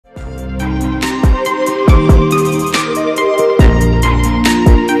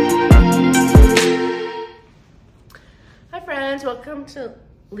welcome to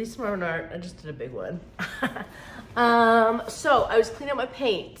Lisa Marvin Art. I just did a big one. So I was cleaning up my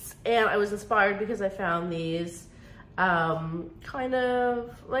paints and I was inspired because I found these kind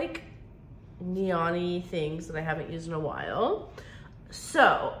of like neon-y things that I haven't used in a while.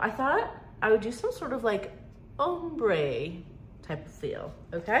 So I thought I would do some sort of like ombre type of feel,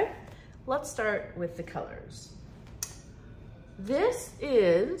 okay? Let's start with the colors. This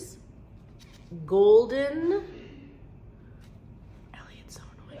is Golden. Elliot's so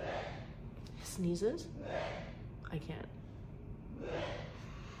annoying. He sneezes. I can't.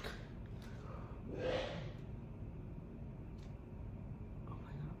 Oh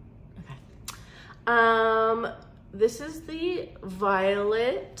my God. Okay. This is the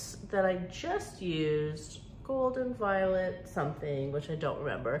violet that I just used. Golden violet something, which I don't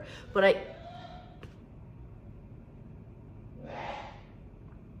remember, but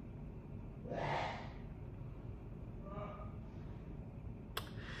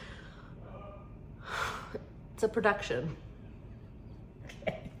it's a production.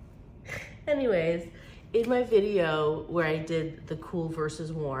 Okay. Anyways, in my video where I did the cool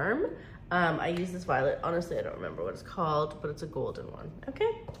versus warm, I used this violet. Honestly, I don't remember what it's called, but it's a golden one,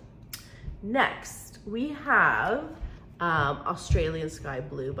 okay? Next, we have Australian Sky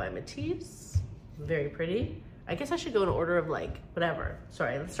Blue by Matisse. Very pretty. I guess I should go in order of like, whatever.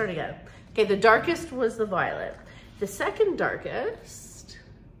 Sorry, let's start again. Okay, the darkest was the violet. The second darkest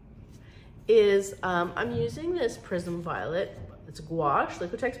is, I'm using this Prism Violet. It's gouache,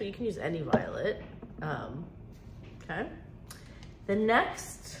 Liquitex, but you can use any violet. Okay. The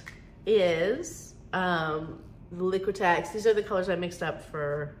next is the Liquitex. These are the colors I mixed up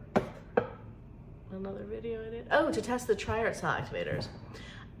for another video I did. Oh, to test the TLP Cell Activators.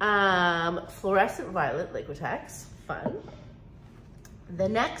 Fluorescent Violet Liquitex, fun. The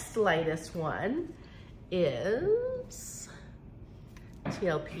next lightest one is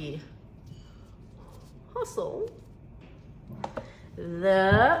TLP Hustle.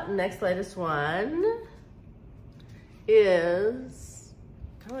 The next lightest one is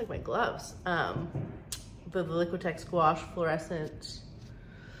kind of like my gloves. The Liquitex Gouache Fluorescent,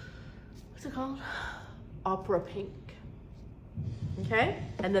 what's it called? Opera Pink. Okay,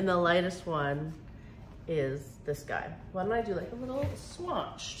 and then the lightest one is this guy. Why don't I do like a little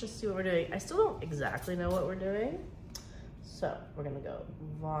swatch to see what we're doing? I still don't exactly know what we're doing. So we're gonna go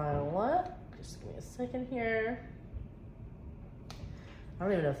violet. Just give me a second here. I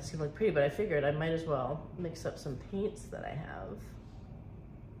don't even know if this is gonna look pretty, but I figured I might as well mix up some paints that I have,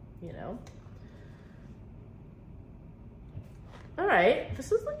 you know? All right,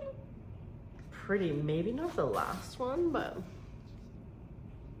 this is looking pretty. Maybe not the last one, but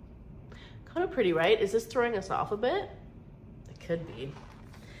kind of pretty, right? Is this throwing us off a bit? It could be,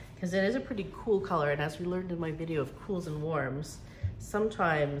 because it is a pretty cool color, and as we learned in my video of cools and warms,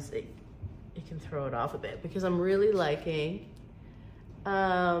 sometimes it can throw it off a bit, because I'm really liking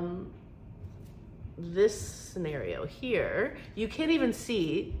this scenario here. You can't even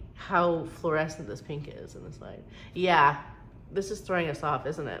see how fluorescent this pink is in this light. Yeah, this is throwing us off,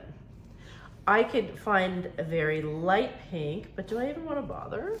 isn't it? I could find a very light pink, but do I even want to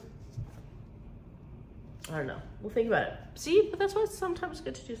bother? I don't know. We'll think about it. See, but that's why it's sometimes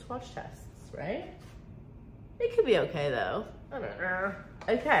good to do swatch tests, right? It could be okay though. I don't know.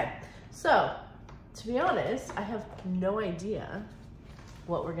 Okay, so to be honest, I have no idea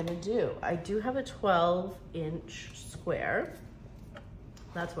what we're gonna do. I do have a 12-inch square.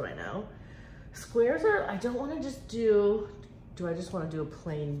 That's what I know. Squares are, I don't wanna just do I just wanna do a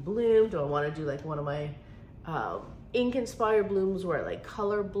plain bloom? Do I wanna do like one of my ink-inspired blooms where I like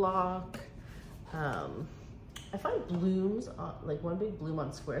color block? I find blooms, like one big bloom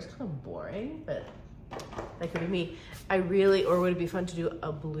on squares, kind of boring, but that could be me. Or would it be fun to do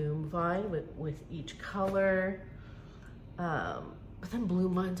a bloom vine with each color? But then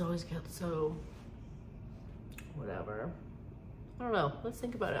bloom vines always get so, whatever. I don't know, let's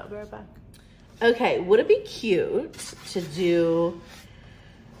think about it, I'll be right back. Okay, would it be cute to do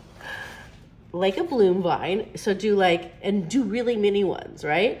like a bloom vine? So do like, and do really mini ones,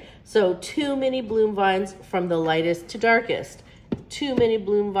 right? So 2 mini bloom vines from the lightest to darkest. 2 mini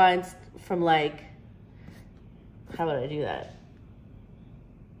bloom vines from like, how would I do that?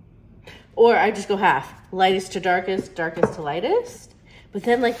 Or I just go half, lightest to darkest, darkest to lightest. But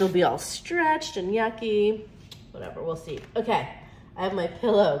then like they'll be all stretched and yucky. Whatever, we'll see. Okay, I have my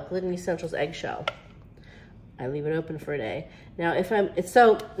pillow, Glidden Essentials Eggshell. I leave it open for a day. Now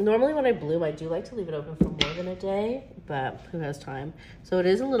so normally when I bloom, I do like to leave it open for more than a day, but who has time? So it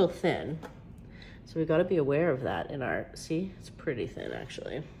is a little thin. So we gotta be aware of that in our, see, it's pretty thin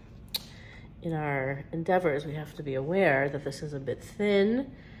actually. in our endeavors, we have to be aware that this is a bit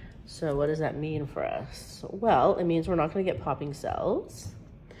thin. So what does that mean for us? Well, it means we're not gonna get popping cells.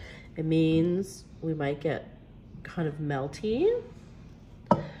 It means we might get kind of melty.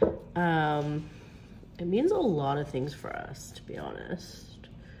 It means a lot of things for us, to be honest.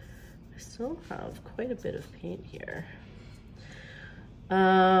 I still have quite a bit of paint here.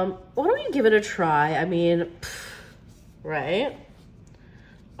 Why don't we give it a try? I mean, right?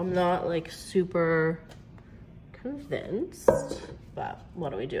 I'm not like super convinced, but why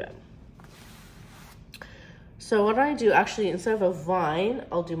don't we do it? So what I do, actually, instead of a vine,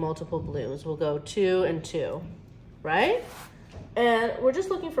 I'll do multiple blooms. We'll go 2 and 2, right? And we're just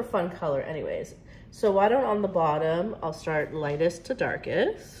looking for fun color anyways. So why don't on the bottom, I'll start lightest to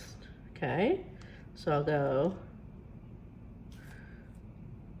darkest, okay? So I'll go,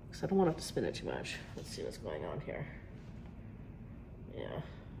 because I don't want to have to spin it too much. Let's see what's going on here. Yeah.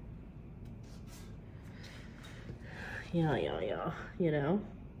 Yeah, you know?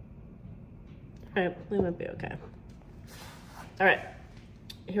 All right, we might be okay. All right,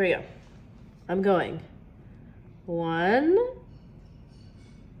 here we go. I'm going 1,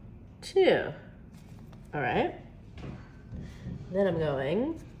 2. All right. Then I'm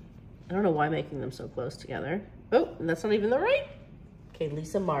going, I don't know why I'm making them so close together. Oh, and that's not even the right. Okay,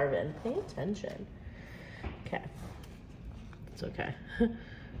 Lisa Marvin, pay attention. Okay, it's okay.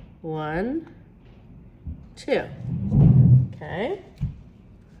 1, 2. Okay.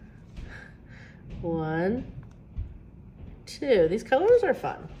 1, 2. These colors are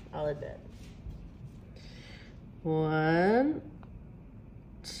fun, I'll admit. 1,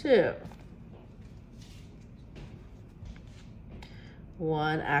 2.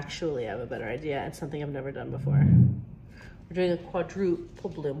 1, actually, I have a better idea. It's something I've never done before. We're doing a quadruple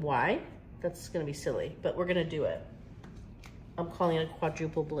bloom. Why? That's gonna be silly, but we're gonna do it. I'm calling it a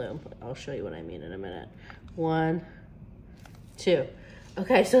quadruple bloom. I'll show you what I mean in a minute. 1, 2.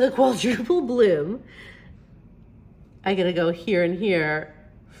 Okay, so the quadruple bloom, I gotta go here and here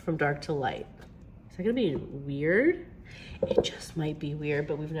from dark to light. Is that gonna be weird? It just might be weird,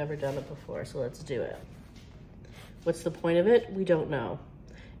 but we've never done it before, so let's do it. What's the point of it? We don't know.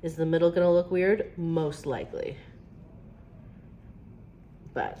 Is the middle gonna look weird? Most likely.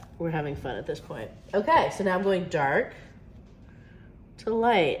 But we're having fun at this point. Okay, so now I'm going dark to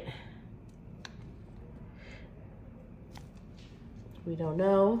light. We don't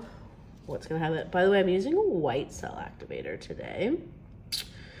know what's gonna happen. By the way, I'm using a white cell activator today,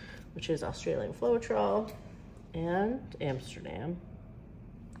 which is Australian Floetrol and Amsterdam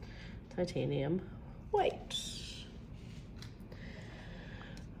titanium white.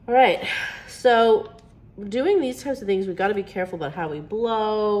 All right, so doing these types of things, we've got to be careful about how we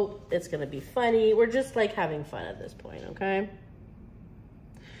blow. It's gonna be funny. We're just like having fun at this point, okay?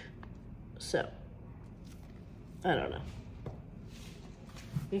 So, I don't know.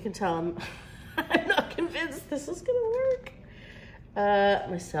 You can tell I'm not convinced this is gonna work.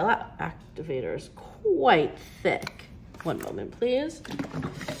 My cell activator is quite thick. One moment, please.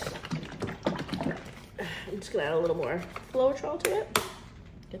 I'm just gonna add a little more Floetrol to it.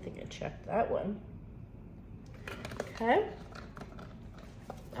 Good thing I checked that one. Okay.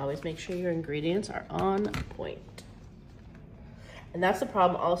 Always make sure your ingredients are on point. And that's the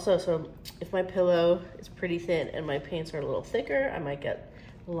problem also. So if my pillow is pretty thin and my paints are a little thicker, I might get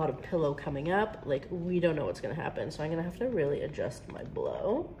a lot of pillow coming up. Like, we don't know what's gonna happen. So I'm gonna have to really adjust my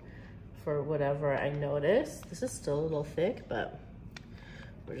blow for whatever I notice. This is still a little thick, but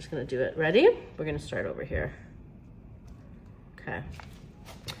we're just gonna do it. Ready? We're gonna start over here. Okay.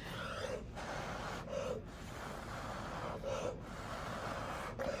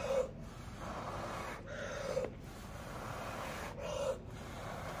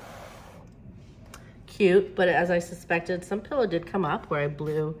 Cute, but as I suspected, some pillow did come up where I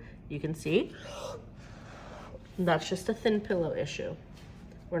blew, you can see. And that's just a thin pillow issue.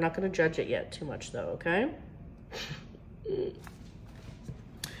 We're not gonna judge it yet too much though, okay?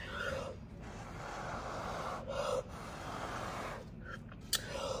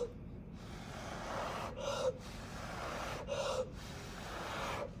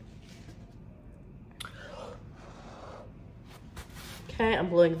 Okay, I'm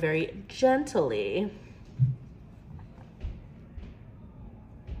blowing very gently.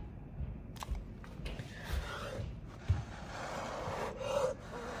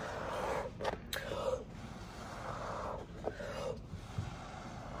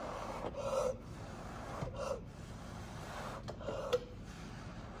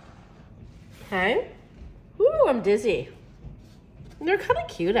 Okay. Ooh, I'm dizzy. They're kind of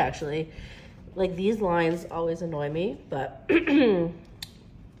cute, actually. Like, these lines always annoy me, but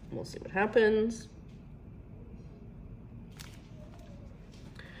We'll see what happens.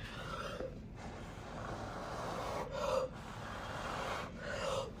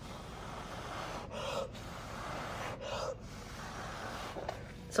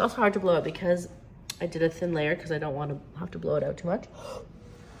 It's also hard to blow it because I did a thin layer because I don't want to have to blow it out too much.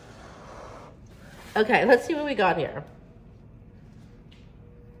 Okay, let's see what we got here.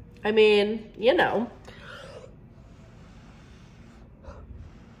 I mean, you know.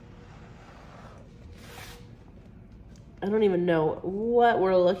 I don't even know what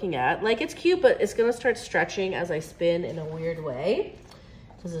we're looking at. Like, it's cute, but it's gonna start stretching as I spin in a weird way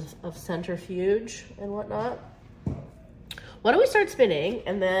because of centrifuge and whatnot. Why don't we start spinning,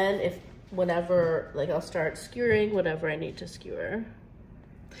 and then whenever, like, I'll start skewering whatever I need to skewer.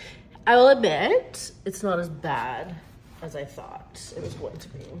 I will admit, it's not as bad as I thought it was going to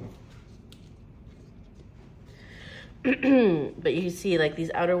be. But you see, like, these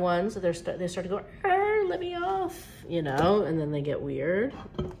outer ones, they start to go, let me off, you know, and then they get weird,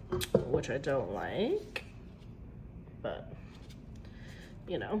 which I don't like. But,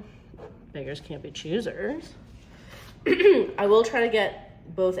 you know, beggars can't be choosers. I will try to get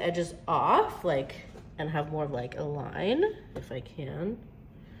both edges off, like, and have more of like a line if I can.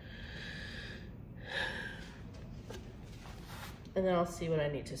 And then I'll see what I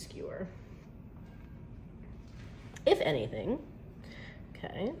need to skewer, if anything.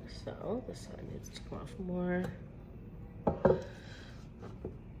 Okay, so this side needs to come off more.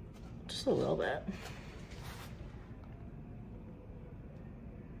 Just a little bit.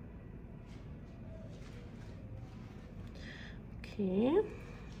 Okay.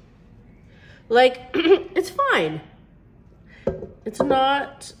 Like, it's fine. It's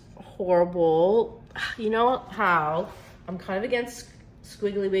not horrible. You know how I'm kind of against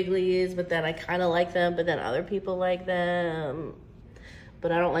squiggly wigglies, but then I kind of like them, but then other people like them.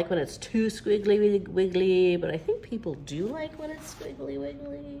 But I don't like when it's too squiggly wiggly, but I think people do like when it's squiggly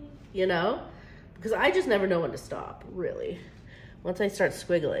wiggly, you know? Because I just never know when to stop, really. Once I start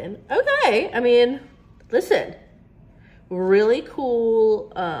squiggling. Okay, I mean, listen. Really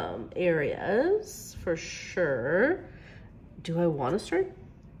cool areas, for sure. Do I want to start?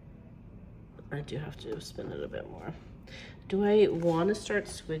 I do have to spin it a bit more. Do I want to start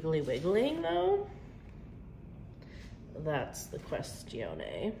squiggly wiggling, though? That's the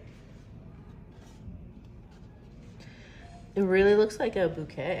questione. It really looks like a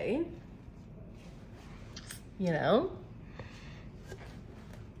bouquet, you know?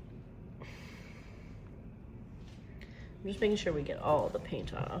 I'm just making sure we get all the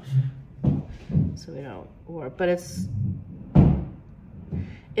paint off so we don't warp, but it's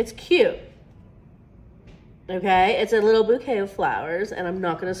cute. Okay, it's a little bouquet of flowers, and I'm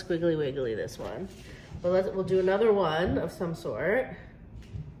not gonna squiggly wiggly this one. But we'll do another one of some sort.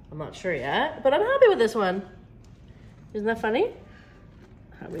 I'm not sure yet, but I'm happy with this one. Isn't that funny?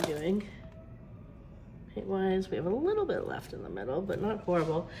 How are we doing? Paint-wise, we have a little bit left in the middle, but not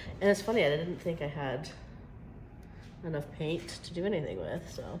horrible. And it's funny, I didn't think I had enough paint to do anything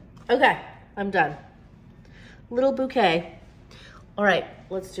with, so. Okay, I'm done. Little bouquet. All right,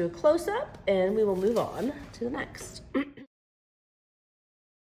 let's do a close-up and we will move on to the next.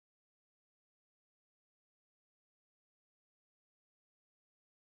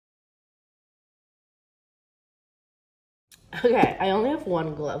 Okay, I only have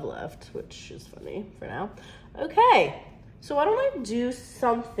one glove left, which is funny for now. Okay, so why don't I do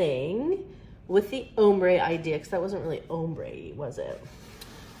something with the ombre idea, because that wasn't really ombre, was it?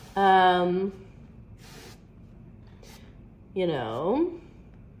 You know,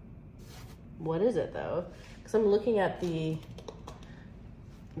 what is it though? Because I'm looking at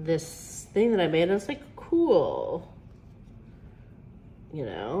this thing that I made, and it's like cool, you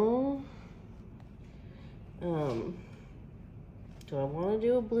know. Do I want to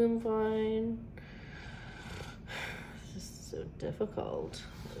do a bloom vine? This is so difficult.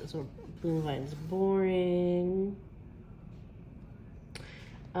 So bloom vine's boring.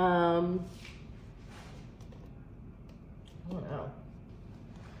 I don't know.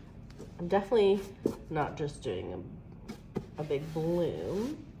 I'm definitely not just doing a big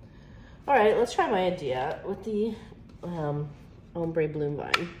bloom. All right, let's try my idea with the ombre bloom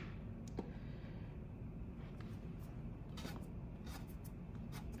vine.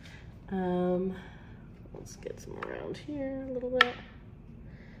 Let's get some around here a little bit.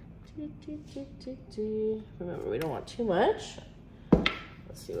 Remember, we don't want too much.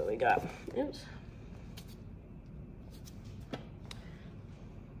 Let's see what we got. Oops.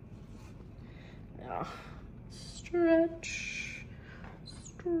 Now, stretch,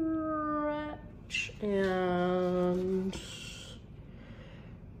 stretch, and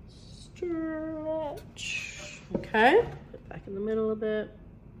Okay, put it back in the middle a bit.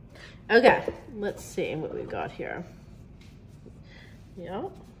 Okay, let's see what we've got here. Yeah,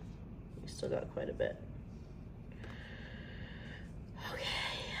 we still got quite a bit. Okay,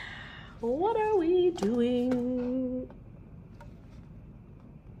 what are we doing?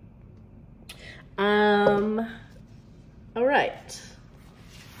 All right.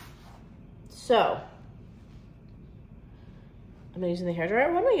 So, am I using the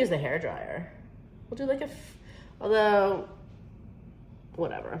hairdryer? Why don't I use the hairdryer? We'll do like although,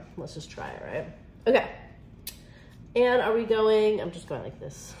 whatever. Let's just try it, right? Okay. And are we going, I'm just going like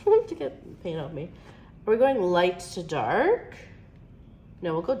this to get paint off me. Are we going light to dark?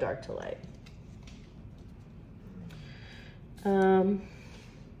 No, we'll go dark to light. And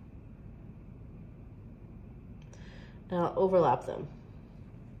I'll overlap them.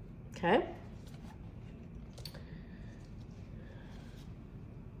 Okay.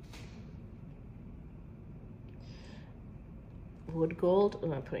 Wood gold, I'm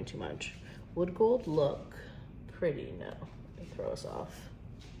not putting too much. Wood gold look pretty, no, it'll throw us off.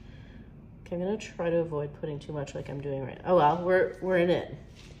 Okay, I'm gonna try to avoid putting too much like I'm doing right now. Oh well, we're in it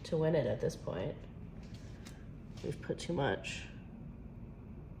to win it at this point. We've put too much,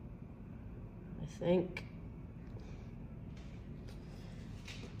 I think.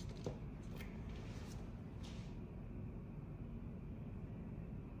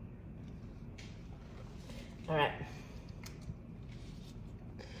 All right.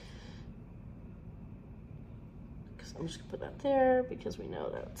 I'm just gonna put that there because we know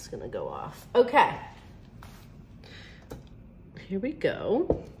that's gonna go off. Okay. Here we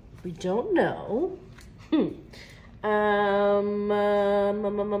go. We don't know. I'll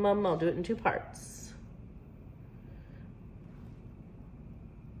do it in 2 parts.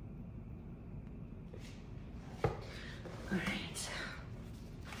 All right.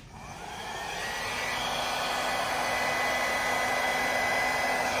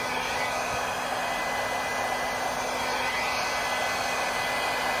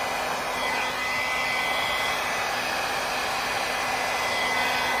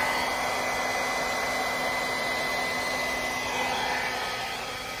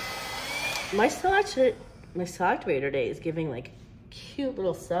 My cell activator day is giving like cute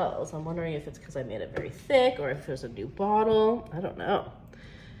little cells. I'm wondering if it's because I made it very thick or if there's a new bottle. I don't know.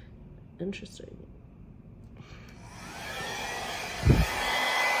 Interesting.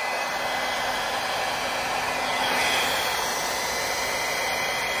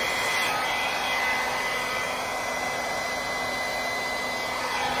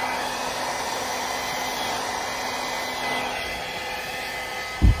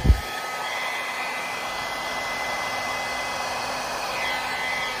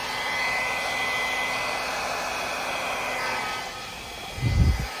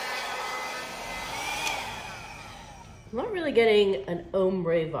 I'm not really getting an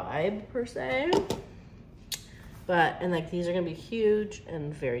ombre vibe per se, and like these are gonna be huge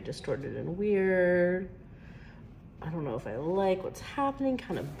and very distorted and weird. I don't know if I like what's happening,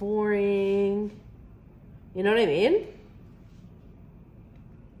 kind of boring. You know what I mean?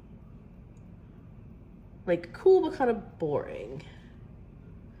 Like cool, but kind of boring.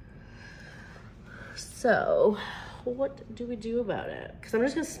 So what do we do about it? Because I'm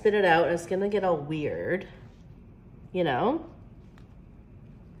just gonna spit it out and it's gonna get all weird. You know?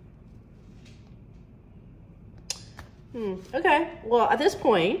 Okay, well at this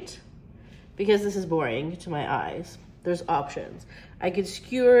point, because this is boring to my eyes, there's options. I could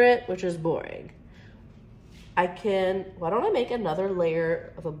skewer it, which is boring. I can, why don't I make another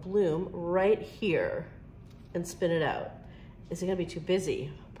layer of a bloom right here and spin it out? Is it gonna be too busy?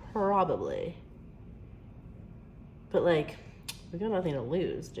 Probably. But like, we got nothing to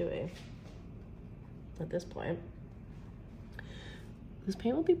lose, do we? At this point. This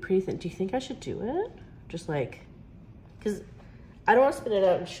paint will be pretty thin. Do you think I should do it? Just like, because I don't want to spin it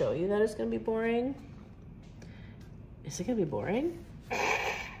out and show you that it's going to be boring. Is it going to be boring?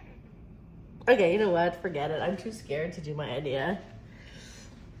 Okay, you know what? Forget it. I'm too scared to do my idea.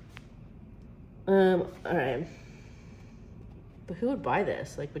 All right. But who would buy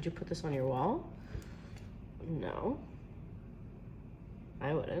this? Like, would you put this on your wall? No.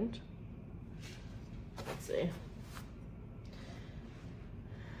 I wouldn't. Let's see.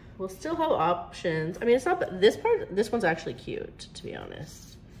 We'll still have options. I mean, it's not, this one's actually cute, to be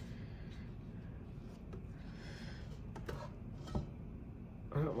honest.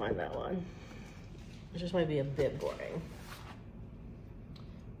 I don't mind that one. It just might be a bit boring.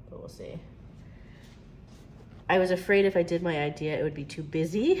 But we'll see. I was afraid if I did my idea, it would be too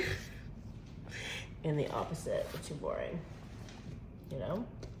busy. And the opposite, too boring. You know?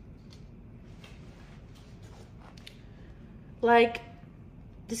 Like,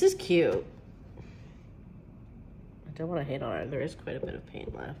 this is cute. I don't want to hate on it. There is quite a bit of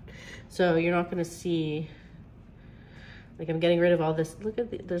paint left. So you're not going to see, like, I'm getting rid of all this. Look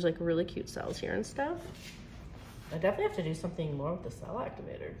at there's like really cute cells here and stuff. I definitely have to do something more with the cell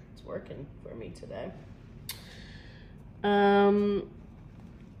activator. It's working for me today.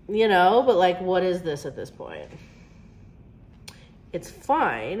 You know, but like, what is this at this point? It's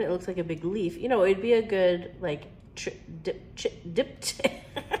fine. It looks like a big leaf. You know, it'd be a good, like,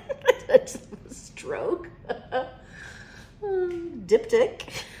 stroke.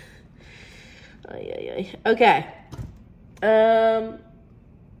 Diptych. Okay.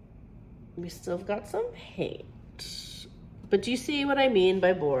 We still got some paint. But do you see what I mean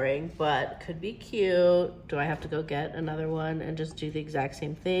by boring? But could be cute. Do I have to go get another one and just do the exact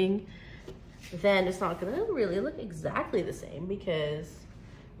same thing? Then it's not gonna really look exactly the same because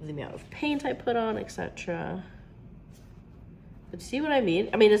of the amount of paint I put on, etc. But see what I mean?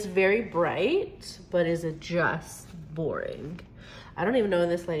 I mean, it's very bright, but is it just boring? I don't even know in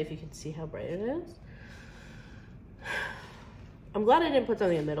this light if you can see how bright it is. I'm glad I didn't put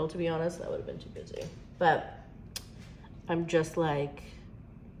something in the middle, to be honest. That would have been too busy. But I'm just like,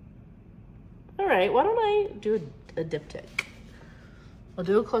 all right, why don't I do a diptych? I'll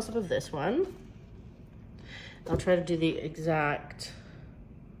do a close-up of this one. I'll try to do the exact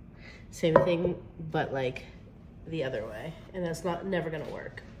same thing, but like the other way. And that's never gonna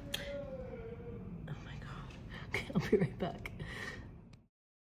work. Oh my God. Okay, I'll be right back.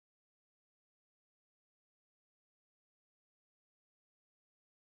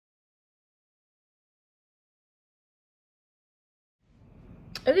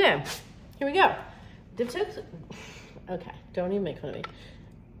 Okay, here we go. Diptychs, okay, don't even make fun of me.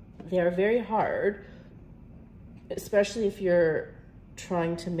 They are very hard, especially if you're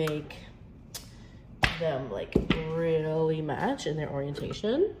trying to make them like really match in their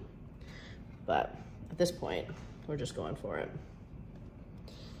orientation. But at this point, we're just going for it.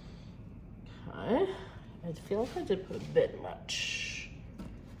 Okay, I feel like I did put a bit much.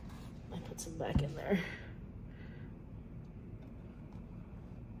 I put some back in there.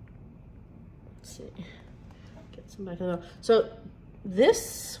 Let's see, get some back in there. So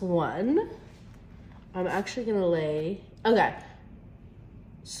this one, I'm actually gonna lay, okay.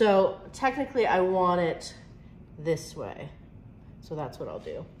 So technically I want it this way. So that's what I'll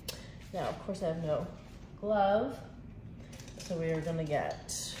do. Now, of course I have no glove. So we are gonna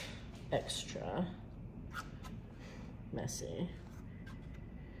get extra messy.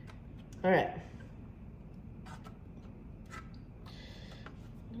 All right.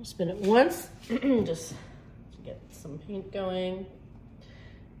 I'll spin it once, just to get some paint going.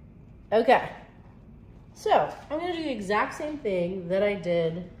 Okay. So I'm gonna do the exact same thing that I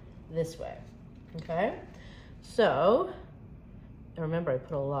did this way, okay? So, and remember I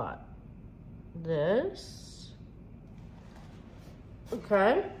put a lot. This,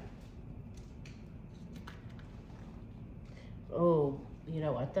 okay. Oh, you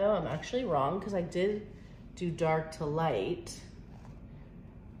know what though? I'm actually wrong because I did do dark to light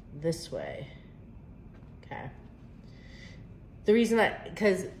this way, okay? The reason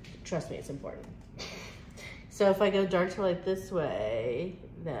because trust me, it's important. So if I go dark to light this way,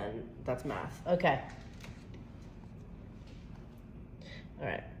 then that's math. Okay. All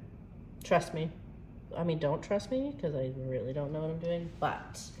right. Trust me. I mean, don't trust me because I really don't know what I'm doing,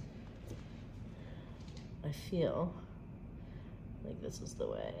 but I feel like this is the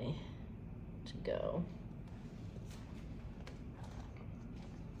way to go.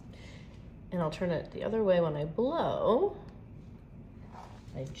 And I'll turn it the other way when I blow.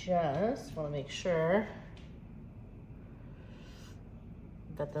 I just want to make sure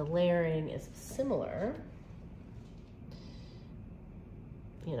that the layering is similar.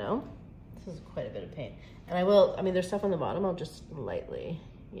 You know, this is quite a bit of paint. And I mean, there's stuff on the bottom, I'll just lightly,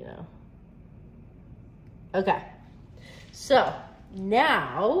 you know. Okay, so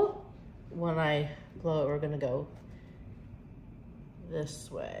now when I blow it, we're gonna go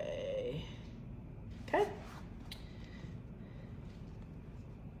this way, okay?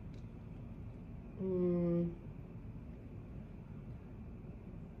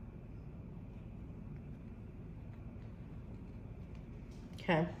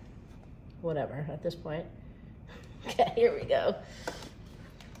 Okay, whatever at this point. Okay, here we go.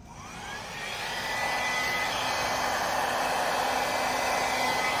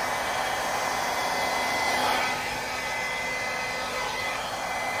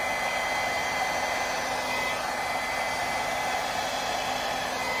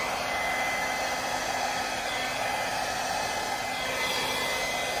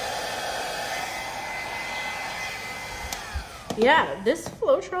 yeah, this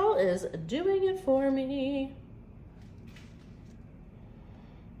Floetrol is doing it for me.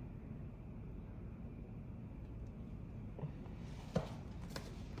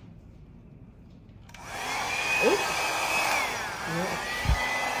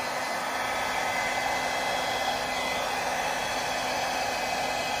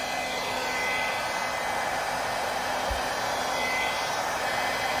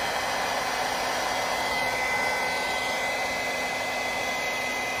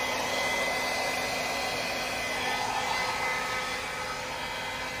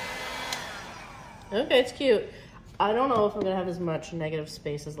 Okay, it's cute. I don't know if I'm gonna have as much negative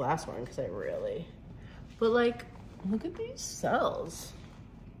space as last one because but like, look at these cells.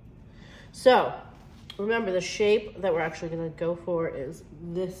 So remember, the shape that we're actually gonna go for is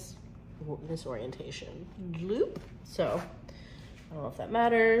this orientation loop. So I don't know if that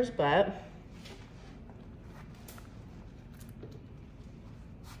matters, but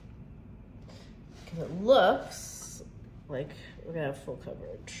because it looks like we're gonna have full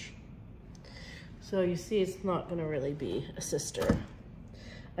coverage. So you see, it's not gonna really be a sister.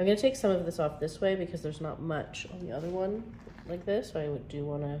 I'm gonna take some of this off this way because there's not much on the other one like this. So I do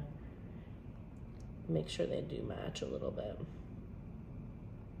wanna make sure they do match a little bit,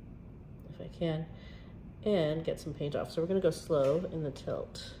 if I can, and get some paint off. So we're gonna go slow in the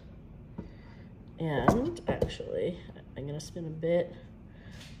tilt. And actually, I'm gonna spin a bit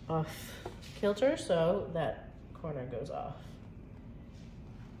off kilter so that corner goes off.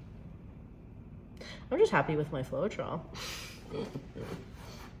 I'm just happy with my Floetrol. Okay.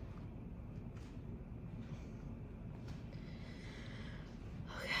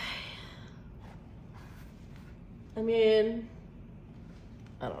 I mean,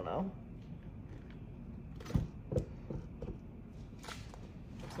 I don't know.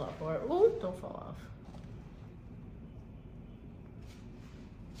 It's not for it. Ooh, don't fall off.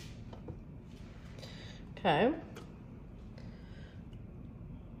 Okay.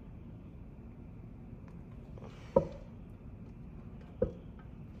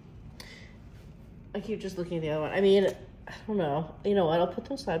 I keep just looking at the other one. I mean, I don't know. You know what? I'll put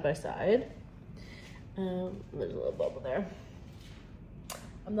them side by side. There's a little bubble there.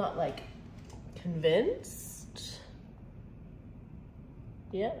 I'm not like convinced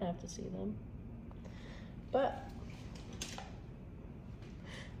yet. I have to see them. But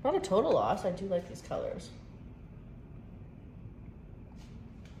not a total loss. I do like these colors.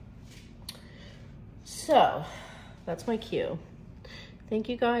 So that's my cue. Thank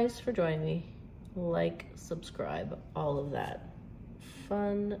you guys for joining me. Like, subscribe, all of that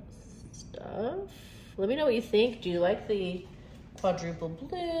fun stuff. Let me know what you think. Do you like the quadruple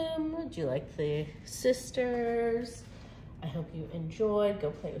bloom? Do you like the sisters? I hope you enjoyed.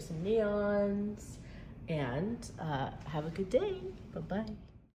 Go play with some neons and have a good day. Bye-bye.